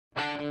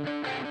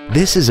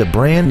This is a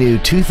brand new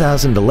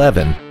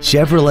 2011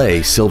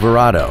 Chevrolet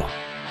Silverado.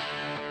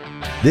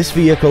 This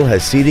vehicle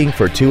has seating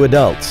for 2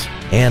 adults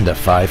and a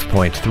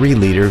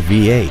 5.3-liter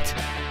V8.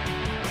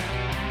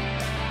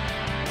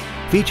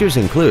 Features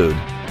include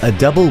a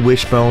double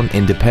wishbone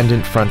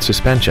independent front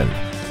suspension,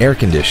 air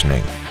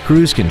conditioning,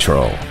 cruise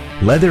control,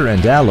 leather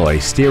and alloy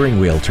steering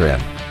wheel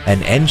trim,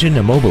 an engine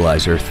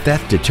immobilizer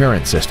theft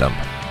deterrent system,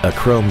 a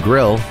chrome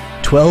grille,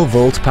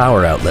 12-volt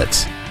power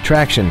outlets,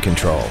 traction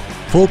control,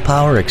 full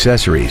power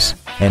accessories,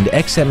 and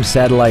XM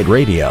satellite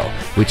radio,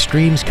 which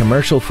streams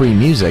commercial-free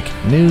music,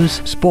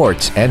 news,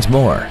 sports, and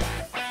more.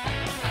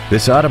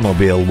 This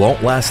automobile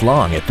won't last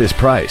long at this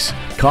price.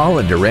 Call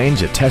and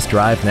arrange a test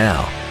drive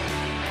now.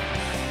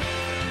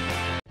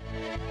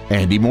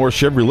 Andy Mohr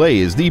Chevrolet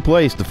is the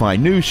place to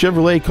find new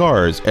Chevrolet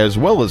cars as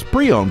well as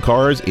pre-owned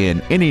cars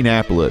in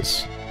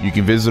Indianapolis. You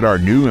can visit our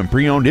new and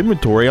pre-owned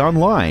inventory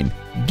online,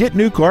 get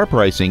new car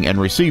pricing,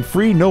 and receive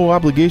free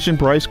no-obligation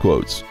price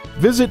quotes.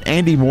 Visit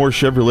Andy Mohr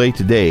Chevrolet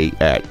today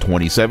at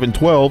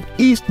 2712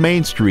 East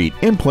Main Street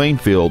in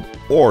Plainfield,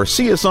 or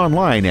see us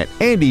online at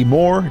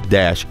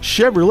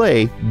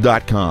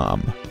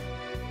andymohr-chevrolet.com.